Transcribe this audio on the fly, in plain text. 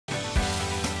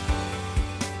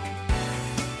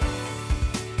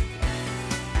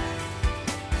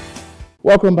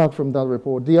Welcome back from that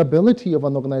report. The ability of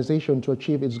an organization to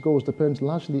achieve its goals depends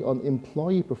largely on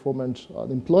employee performance.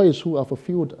 Employees who are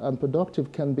fulfilled and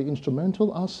productive can be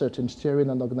instrumental assets in steering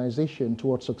an organization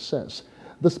towards success.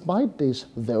 Despite this,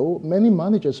 though, many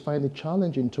managers find it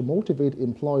challenging to motivate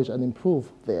employees and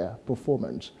improve their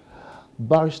performance.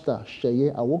 Barrister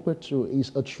Seyi Awopetu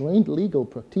is a trained legal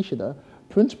practitioner,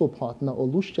 principal partner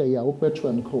Seyi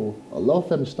Awopetu & Co., a law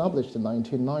firm established in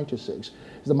 1996.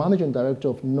 He's the managing director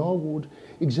of Norwood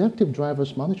Executive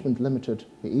Drivers Management Limited.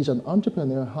 He is an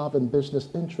entrepreneur having business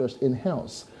interest in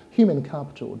health, human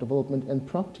capital development, and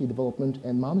property development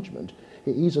and management.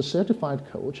 He is a certified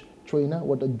coach, trainer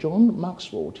with the John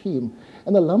Maxwell team,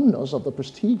 and alumnus of the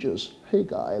prestigious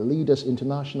Haggai Leaders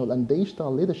International and Daystar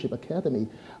Leadership Academy.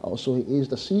 Also, he is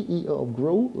the CEO of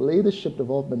Grow Leadership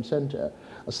Development Center,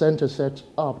 a center set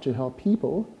up to help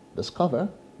people discover,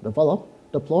 develop,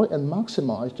 deploy, and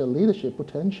maximize their leadership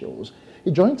potentials.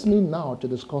 He joins me now to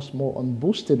discuss more on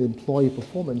boosting employee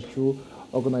performance through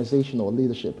organizational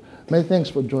leadership. Many thanks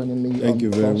for joining me. Thank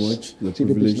you very much. The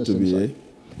privilege to be here.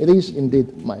 It is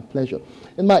indeed my pleasure.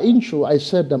 In my intro, I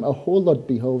said a whole lot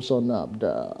behoves on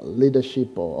the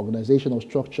leadership or organizational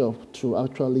structure to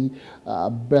actually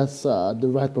birth the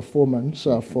right performance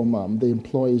from the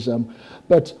employees.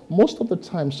 But most of the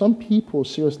time, some people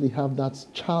seriously have that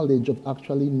challenge of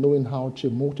actually knowing how to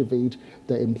motivate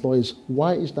their employees.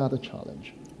 Why is that a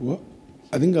challenge? Well,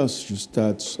 I think I should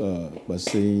start by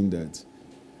saying that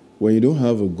when you don't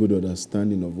have a good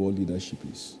understanding of what leadership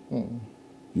is,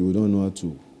 you don't know how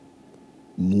to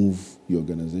move your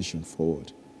organization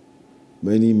forward.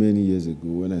 Many years ago,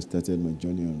 when I started my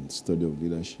journey on study of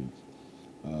leadership,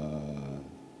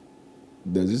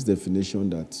 there's this definition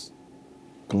that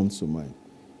comes to mind.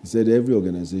 It said every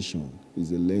organization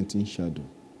is a lengthened shadow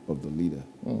of the leader.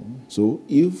 So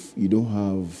if you don't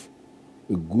have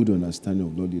a good understanding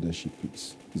of what leadership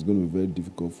is, it's going to be very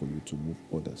difficult for you to move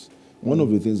others. One of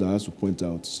the things I have to point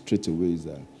out straight away is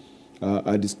that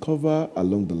I discover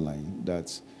along the line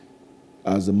that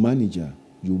as a manager,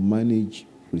 you manage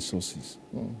resources,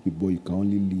 but you can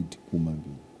only lead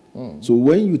human beings. So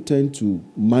when you tend to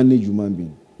manage human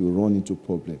beings, you run into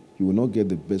problem. You will not get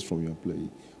the best from your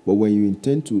employee. But when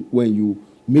you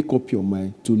make up your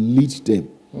mind to lead them,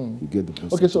 you get the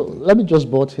best. Okay, so let me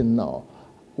just butt in now.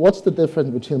 What's the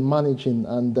difference between managing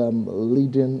and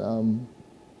leading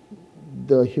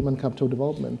the human capital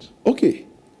development? Okay,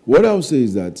 what I would say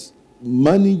is that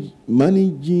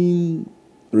managing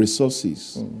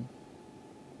resources,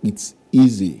 it's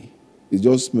easy. It's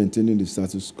just maintaining the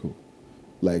status quo.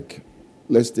 Like,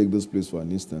 let's take this place for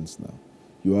an instance now.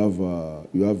 You have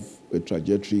a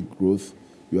trajectory growth.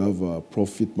 You have a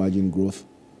profit margin growth.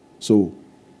 So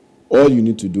all you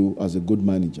need to do as a good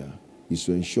manager is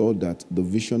to ensure that the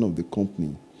vision of the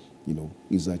company,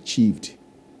 is achieved.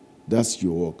 That's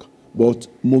your work. But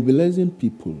mobilizing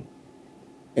people,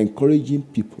 encouraging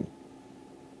people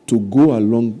to go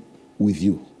along with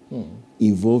you,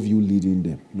 involve you leading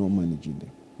them, not managing them.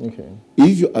 Okay.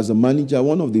 If you, as a manager,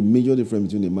 one of the major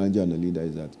differences between a manager and a leader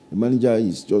is that a manager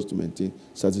is just to maintain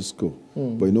status quo.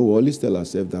 But we always tell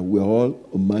ourselves that we're all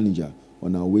a manager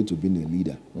on our way to being a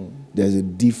leader. There's a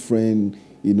different,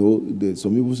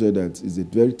 some people say that it's a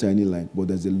very tiny line, but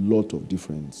there's a lot of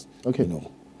difference. Okay.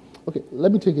 Okay,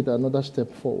 let me take it another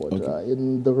step forward. Okay.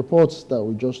 In the reports that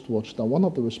we just watched, one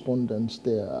of the respondents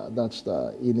there, that's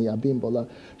Ini Abimbola,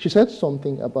 she said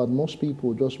something about most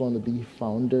people just want to be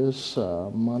founders,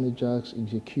 managers,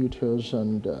 executors,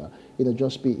 and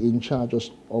just be in charge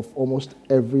of almost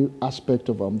every aspect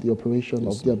of the operation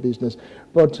of their business.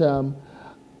 But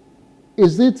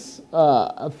is it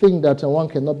a thing that one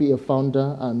cannot be a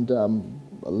founder and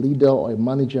a leader or a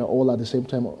manager all at the same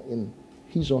time in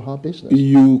his or her business?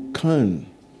 You can,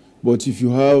 but if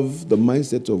you have the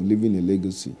mindset of leaving a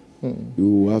legacy, you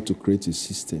will have to create a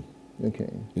system. Okay.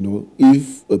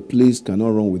 If a place cannot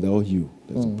run without you,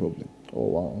 that's a problem. Oh,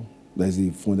 wow. That's a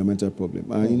fundamental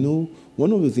problem. And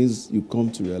one of the things you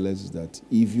come to realize is that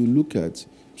if you look at,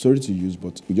 sorry to use,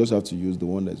 but you just have to use the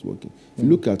one that's working. If you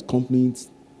look at companies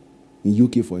in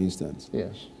UK, for instance,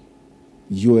 yes,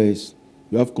 US,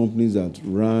 you have companies that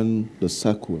run the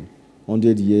circle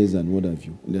 100 years and what have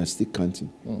you, and they are still counting.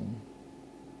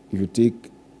 If you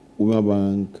take Wema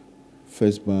Bank,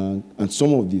 First Bank, and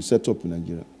some of the set up in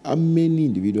Nigeria, how many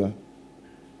individuals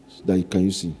that can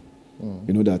you see?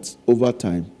 That over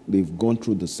time, they've gone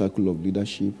through the cycle of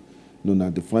leadership.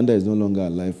 Now the founder is no longer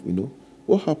alive.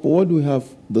 What happened? What do we have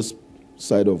this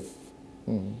side of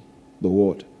the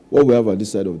world? What we have at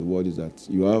this side of the world is that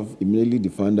you have immediately the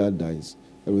founder dies,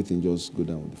 everything just go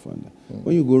down with the founder.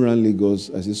 When you go around Lagos,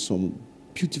 I see some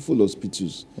beautiful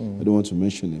hospitals. I don't want to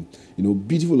mention them. You know,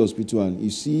 beautiful hospital, and you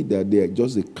see that they are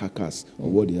just a carcass of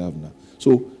what they have now.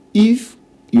 So if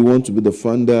you want to be the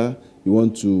founder, you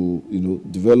want to, you know,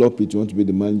 develop it, you want to be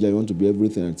the manager, you want to be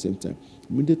everything at the same time,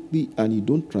 immediately, and you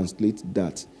don't translate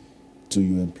that to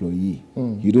your employee,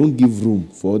 you don't give room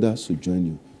for others to join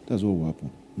you, that's what will happen.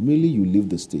 Immediately you leave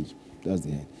the stage. That's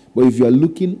the end. But if you are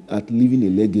looking at leaving a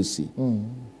legacy,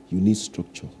 you need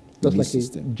structure. That's like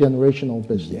system. A generational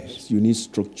business. Yes, you need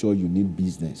structure, you need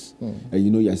business. And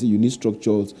you know, I say you need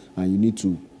structures, and you need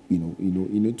to, you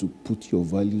need to put your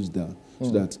values down so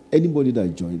that anybody that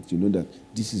joins, you know that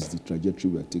this is the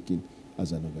trajectory we are taking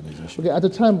as an organization. Okay, at a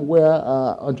time where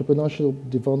entrepreneurial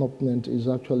development is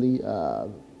actually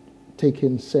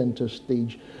taking center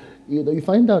stage, you know, you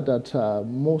find out that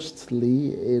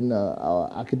mostly in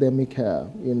our academic,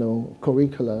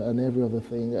 curricula and every other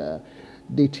thing,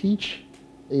 they teach,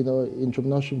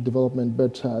 entrepreneurship development,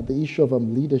 but the issue of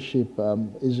leadership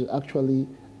is actually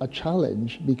a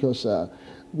challenge because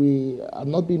we are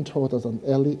not being taught at an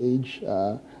early age.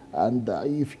 And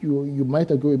if you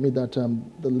might agree with me that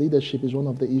the leadership is one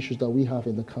of the issues that we have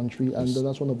in the country, and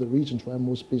that's one of the reasons why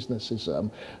most businesses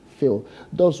fail.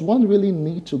 Does one really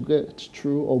need to get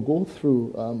through or go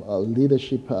through a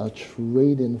leadership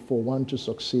training for one to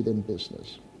succeed in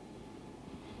business?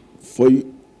 For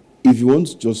you, if you want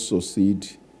to just succeed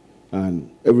and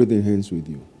everything ends with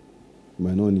you, you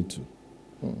might not need to.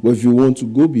 But if you want to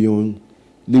go beyond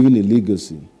leaving a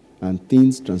legacy and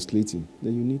things translating,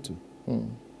 then you need to.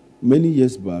 Many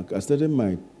years back, I started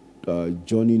my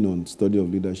journey on study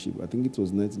of leadership. I think it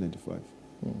was 1995.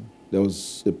 There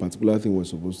was a particular thing we were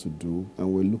supposed to do,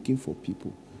 and we're looking for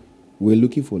people. We're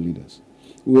looking for leaders.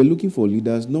 We were looking for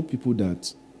leaders, not people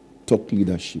that talk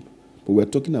leadership, but we're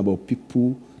talking about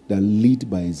people that lead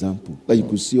by example, that you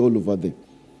could see all over them.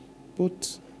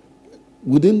 But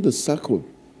within the circle,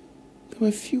 there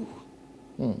were few.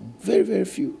 Very, very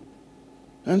few.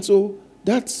 And so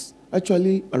that's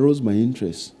actually arose my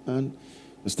interest, and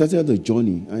I started the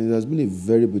journey, and it has been a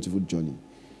very beautiful journey.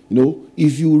 You know,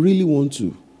 if you really want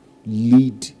to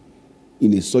lead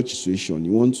in a such situation,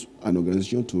 you want an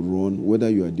organization to run, whether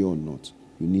you are there or not,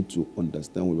 you need to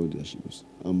understand what leadership is.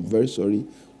 I'm very sorry,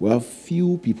 we have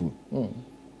few people,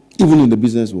 even in the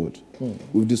business world.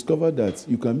 We've discovered that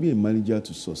you can be a manager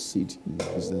to succeed in the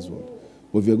business world,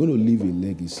 but if you're going to leave a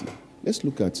legacy, let's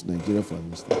look at Nigeria for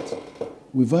instance.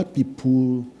 We've had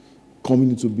people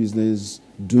coming into business,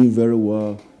 doing very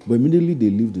well, but immediately they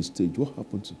leave the stage. What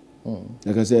happened to?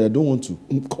 Like I said, I don't want to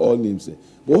call names, but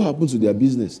what happened to their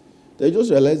business? They just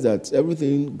realized that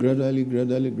everything gradually go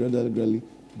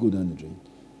down the drain.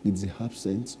 It's the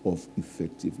absence of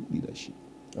effective leadership.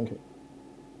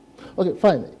 Okay,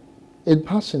 fine. In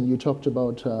passing, you talked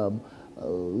about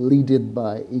leading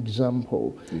by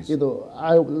example. Yes. You know,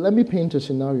 let me paint a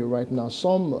scenario right now.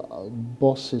 Some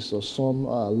bosses or some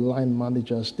line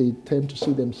managers, they tend to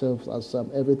see themselves as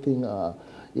everything,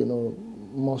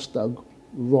 must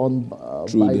run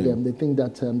by them. They think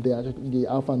that they are the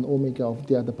alpha and omega of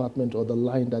their department or the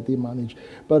line that they manage.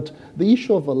 But the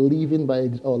issue of leading by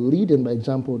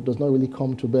example does not really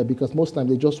come to bear, because most times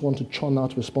they just want to churn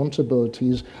out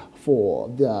responsibilities for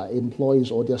their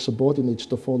employees or their subordinates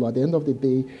to follow. At the end of the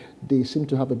day, they seem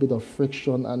to have a bit of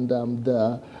friction, and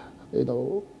the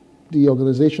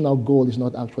organizational goal is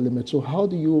not actually met. So how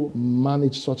do you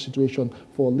manage such situation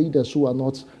for leaders who are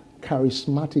not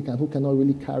charismatic and who cannot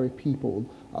really carry people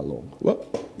along? Well,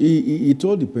 it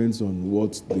all depends on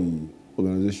what the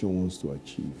organization wants to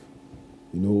achieve.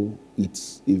 You know,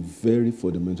 it's a very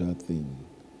fundamental thing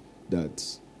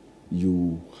that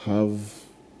you have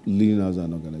leading as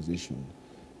an organization,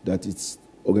 that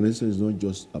organization is not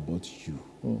just about you.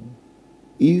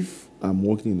 If I'm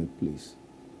working in a place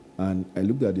and I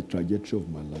looked at the trajectory of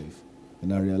my life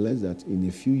and I realized that in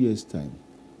a few years' time,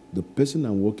 the person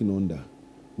I'm working under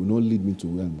will not lead me to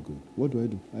where I'm going, what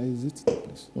do? I exit the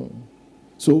place.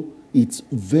 So it's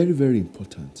very, very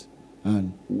important,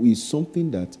 and it's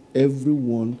something that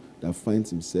everyone that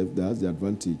finds himself, that has the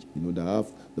advantage, that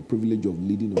have the privilege of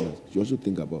leading others, you also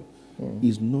think about.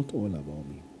 It's not all about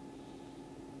me.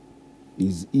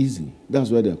 It's easy.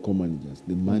 That's why they are co-managers.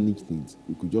 They manage things.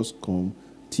 You could just come,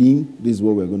 team, this is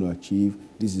what we're going to achieve,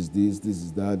 this is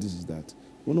that, this is that.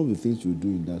 One of the things you do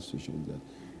in that situation is that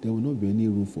there will not be any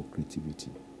room for creativity,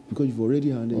 because you've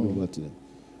already handed over to them.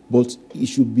 But it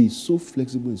should be so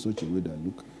flexible in such a way that,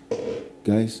 look,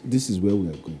 guys, this is where we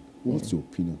are going. What's your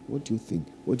opinion? What do you think?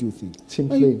 What do you think?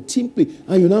 Team play.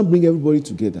 And you now bring everybody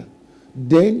together.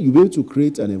 Then you'll be able to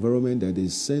create an environment that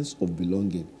there's sense of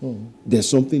belonging. There's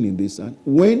something in this. And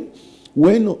when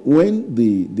When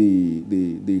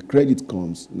the credit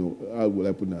comes, how will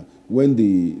I put that? When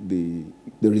the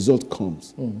result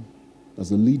comes,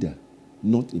 as a leader,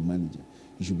 not a manager,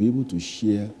 you should be able to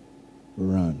share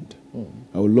around.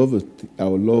 I would love,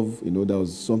 that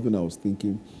was something I was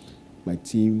thinking. My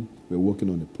team were working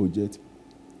on a project,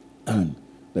 and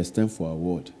there's time for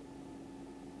award.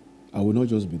 I will not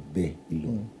just be there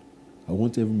alone. I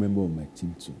want every member of my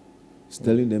team to. It's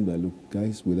telling them that, look,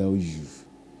 guys, without you,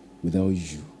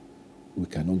 we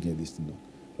cannot get this thing done.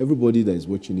 Everybody that is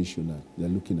watching this show now, they're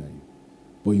looking at you.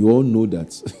 But you all know that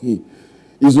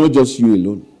it's not just you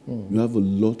alone. You have a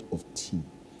lot of team.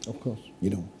 Of course.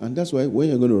 And that's why when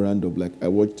you're going to round up, like I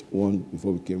watched one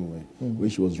before we came away, when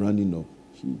she was rounding up,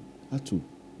 she had to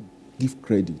give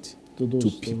credit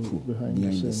to people behind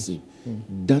the scene.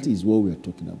 That is what we are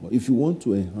talking about. If you want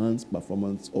to enhance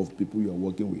performance of people you are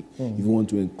working with, if you want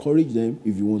to encourage them,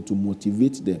 if you want to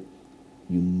motivate them,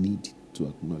 you need to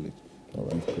acknowledge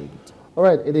and give credit. All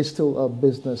right, it is still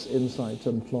Business Insight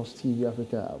on Plus TV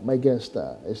Africa. My guest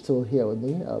is still here with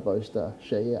me, Barrister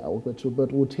Seyi Awopetu,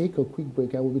 but we'll take a quick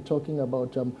break and we'll be talking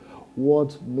about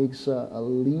what makes a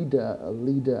leader,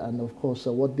 and of course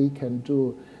what they can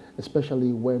do,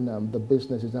 especially when the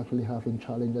business is actually having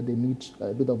challenge and they need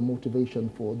a bit of motivation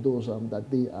for those that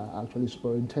they are actually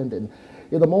superintending.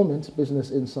 In a moment,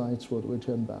 Business Insights will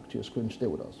return back to your screen. Stay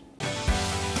with us.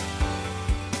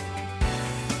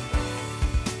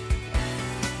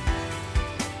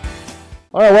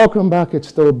 All right, welcome back. It's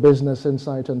still Business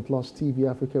Insight and Plus TV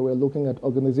Africa. We're looking at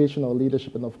organizational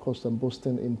leadership and, of course,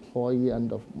 boosting employee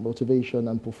and motivation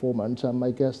and performance. And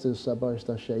my guest is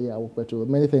Barrister Seyi Awopetu.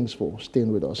 Many thanks for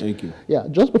staying with us. Thank you. Yeah,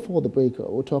 just before the break,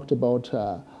 we talked about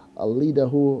a leader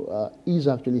who is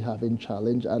actually having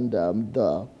challenge and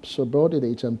the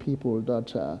subordinates and people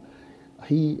that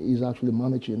he is actually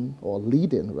managing or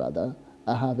leading, rather,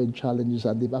 are having challenges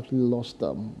and they've actually lost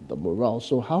the morale.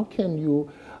 So how can you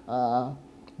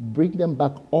bring them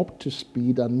back up to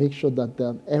speed and make sure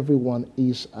that everyone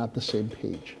is at the same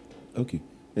page? Okay,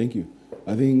 thank you.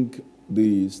 I think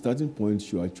the starting point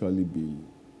should actually be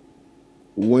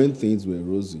when things were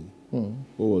rosy,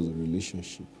 what was the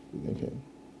relationship with them?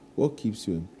 What keeps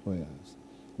your employers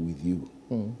with you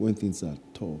when things are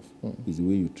tough is the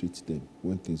way you treat them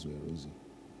when things were rosy.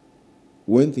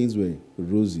 When things were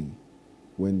rosy,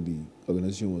 when the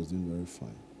organization was doing very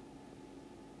fine,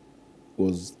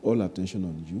 was all attention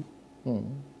on you?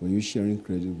 Were you sharing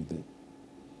credit with them?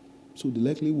 So the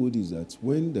likelihood is that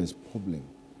when there's problem,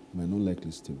 they might not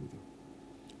likely stay with you.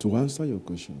 To answer your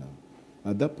question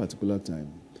now, at that particular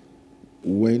time,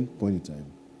 point in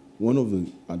time, one of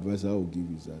the advice I will give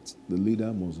is that the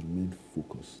leader must remain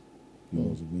focused. He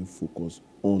must remain focused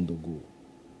on the goal.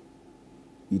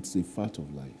 It's a fact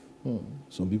of life.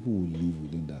 Some people will live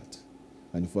within that.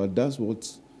 And in fact, that's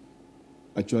what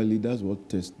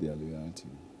tests their loyalty.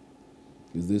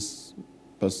 Is this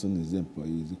person, is the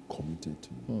employee, is he committed to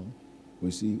me? But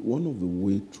you see, one of the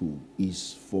way through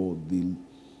is for the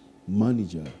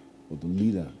manager or the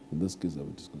leader, in this case that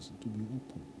we're discussing, to be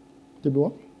open. To be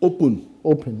what? Open.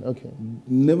 Open, okay.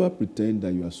 Never pretend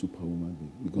that you are superhuman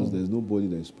being, because there's nobody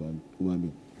that is superhuman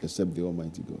being except the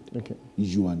Almighty God. Okay.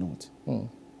 You are not.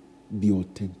 Be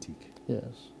authentic.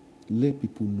 Yes. Let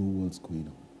people know what's going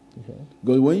on. Okay.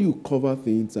 Because when you cover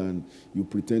things and you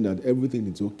pretend that everything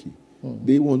is okay,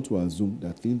 they want to assume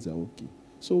that things are okay.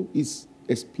 So it's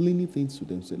explaining things to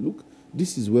them. Say, look,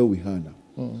 this is where we are now.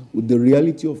 With the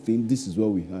reality of things, this is where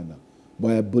we are now.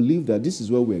 But I believe that this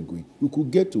is where we're going. We could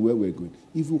get to where we're going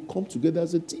if we come together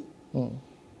as a team.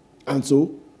 And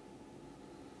so,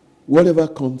 whatever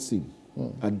comes in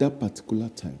at that particular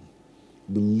time,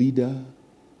 the leader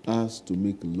has to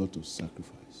make a lot of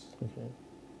sacrifice. Okay.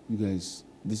 You guys,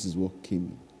 this is what came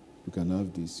in. You can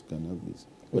have this, you can have this.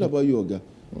 What about you, Oga?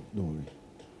 Don't worry.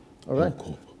 All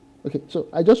right. Okay, so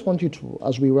I just want you to,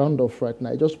 as we round off right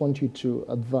now, I just want you to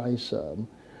advise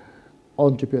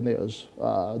entrepreneurs,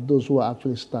 those who are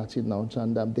actually starting out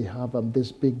and they have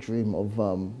this big dream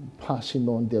of passing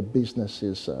on their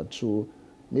businesses to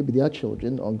maybe their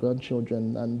children or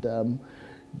grandchildren, and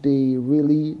they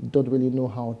really don't really know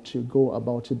how to go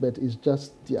about it, but it's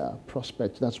just their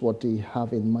prospect. That's what they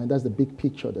have in mind. That's the big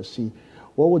picture they see.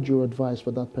 What would your advice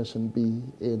for that person be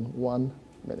in 1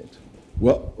 minute?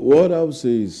 Well, what I would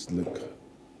say is, look,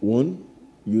 one,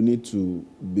 you need to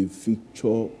be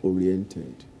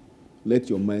future-oriented. Let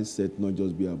your mindset not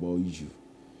just be about you.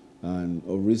 And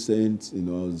of recent, I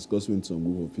was discussing with some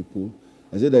group of people.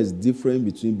 I said there's a difference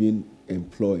between being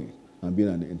employed and being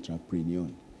an entrepreneur.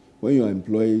 When you're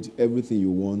employed, everything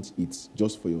you want, it's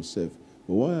just for yourself.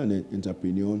 But when you're an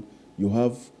entrepreneur, you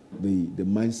have the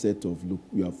mindset of, look,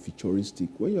 you are futuristic.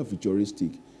 When you are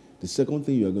futuristic, the second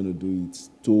thing you are going to do is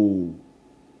to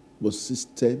be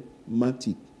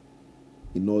systematic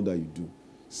in all that you do.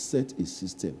 Set a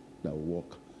system that will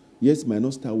work. Yes, it might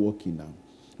not start working now.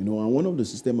 And one of the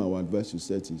systems I would advise you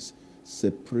set is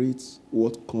separate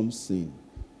what comes in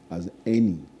as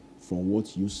any from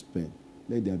what you spend.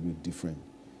 Let that be different.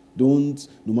 No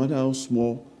matter how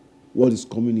small what is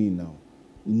coming in now,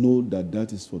 know that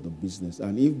that is for the business.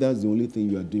 And if that's the only thing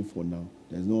you are doing for now,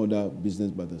 there's no other business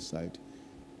by the side,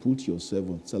 put yourself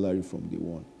on salary from day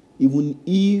one. Even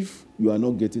if you are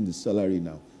not getting the salary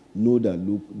now, know that,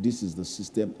 look, this is the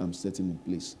system I'm setting in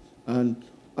place. And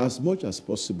as much as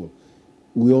possible,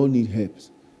 we all need help.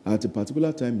 At a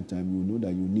particular time in time, you know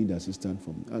that you need assistance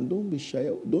from it. And don't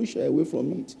shy away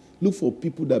from it. Look for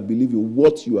people that believe in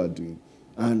what you are doing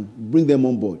and bring them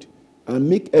on board. And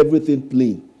make everything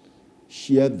plain.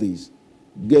 Share this.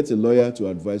 Get a lawyer to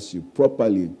advise you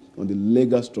properly on the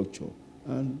legal structure,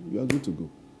 and you are good to go.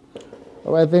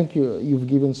 All right, thank you. You've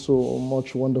given so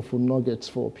much wonderful nuggets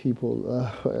for people.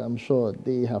 I'm sure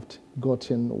they have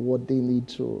gotten what they need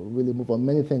to really move on.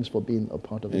 Many thanks for being a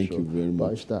part of the show. Thank you very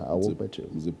much. Barrister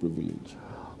Awopetu. It's a privilege.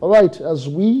 All right, as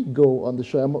we go on the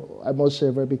show, I must say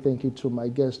a very big thank you to my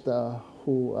guest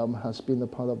who has been a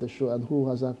part of the show and who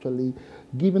has actually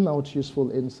given out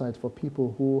useful insights for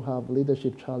people who have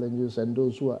leadership challenges and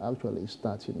those who are actually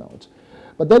starting out.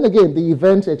 But then again, the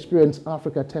Event Experience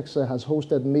Africa Texas has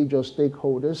hosted major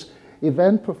stakeholders,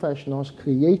 event professionals,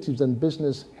 creatives, and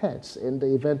business heads in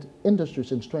the event industry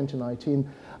since 2019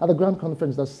 at a grand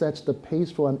conference that sets the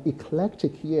pace for an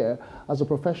eclectic year as a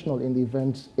professional in the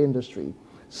event industry.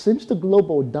 Since the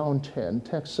global downturn,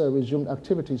 Texas resumed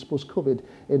activities post-COVID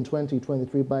in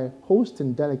 2023 by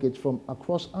hosting delegates from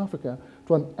across Africa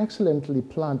to an excellently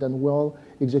planned and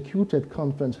well-executed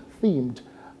conference themed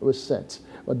reset.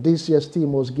 But this year's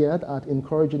theme was geared at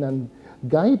encouraging and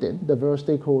guiding diverse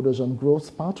stakeholders on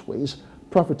growth pathways,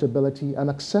 profitability, and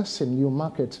accessing new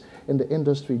markets in the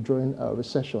industry during a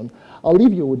recession. I'll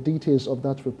leave you with details of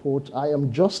that report. I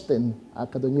am Justin.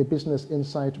 Academia Business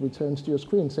Insight returns to your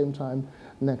screen same time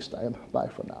next time. Bye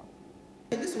for now.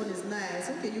 This one is nice.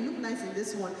 Okay, you look nice in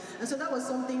this one. And so that was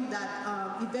something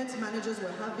that event managers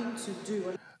were having to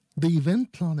do. The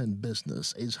event planning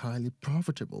business is highly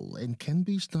profitable and can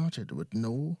be started with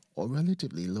no or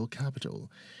relatively low capital.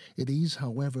 It is,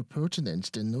 however, pertinent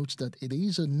to note that it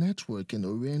is a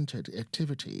networking-oriented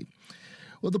activity.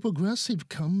 With the progressive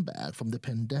comeback from the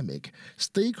pandemic,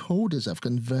 stakeholders have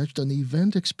converged on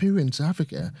Event Experience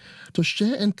Africa to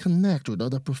share and connect with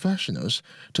other professionals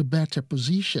to better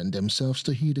position themselves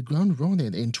to hit the ground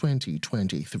running in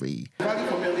 2023. Value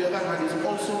for me, on the other hand, is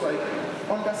also like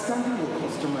understanding your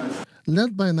customers.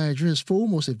 Led by Nigeria's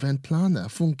foremost event planner,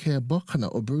 Funke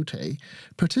Bokana Obrute,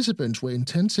 participants were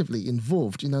intensively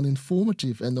involved in an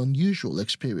informative and unusual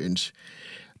experience.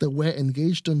 They were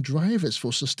engaged on drivers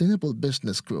for sustainable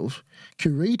business growth,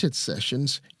 curated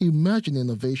sessions, emerging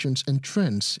innovations and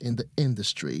trends in the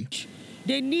industry.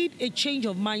 They need a change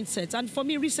of mindset. And for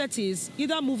me, reset is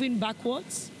either moving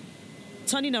backwards,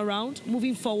 turning around,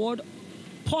 moving forward,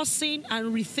 pausing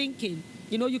and rethinking.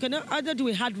 You know, you can either do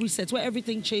a hard reset where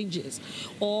everything changes,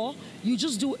 or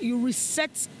you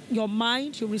reset your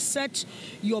mind, you reset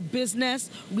your business,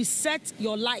 reset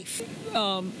your life.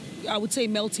 I would say a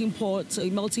melting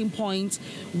point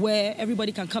where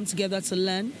everybody can come together to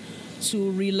learn,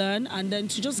 to relearn, and then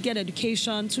to just get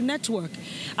education, to network.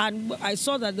 And I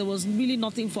saw that there was really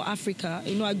nothing for Africa.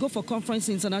 You know, I go for conferences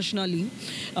internationally,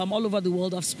 all over the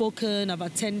world. I've spoken, I've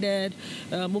attended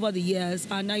over the years,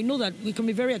 and I know that it can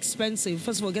be very expensive.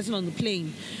 First of all, getting on the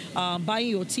plane, buying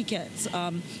your tickets,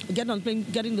 getting on the plane,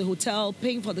 getting the hotel,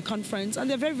 paying for the conference, and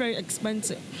they're very, very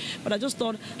expensive. But I just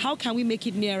thought, how can we make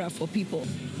it nearer for people?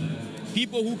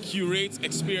 People who curate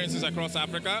experiences across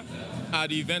Africa are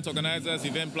the event organizers,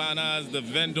 event planners, the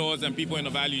vendors, and people in the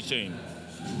value chain.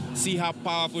 See how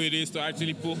powerful it is to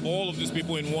actually put all of these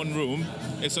people in one room.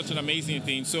 It's such an amazing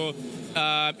thing. So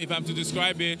if I'm to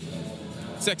describe it,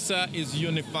 Texas is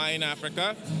unifying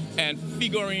Africa and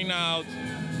figuring out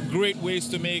great ways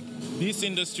to make this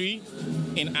industry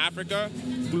in Africa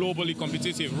globally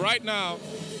competitive. Right now,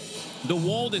 the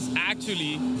world is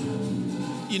actually,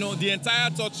 you know, the entire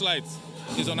torchlight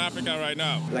is on Africa right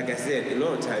now. Like I said, a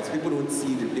lot of times people don't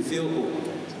see them. They feel, oh,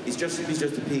 it's just a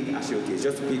big Ashoke, it's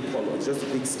just a big color, it's just a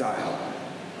big style.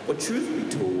 But truth be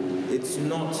told, it's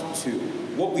not true.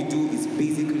 What we do is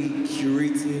basically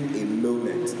curating a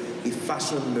moment, a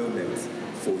fashion moment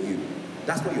for you.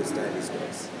 That's what your stylist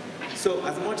does. So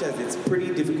as much as it's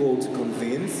pretty difficult to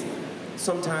convince,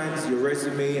 sometimes your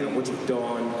resume and what you've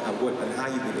done and how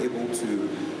you've been able to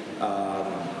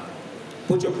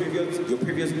put your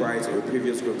previous brides or your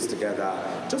previous groups together,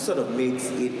 just sort of makes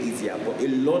it easier. But a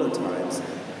lot of times,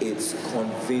 it's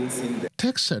convincing them.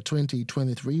 TechSet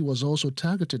 2023 was also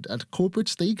targeted at corporate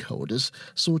stakeholders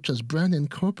such as brand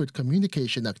and corporate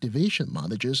communication activation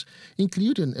managers,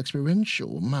 including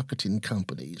experiential marketing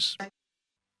companies.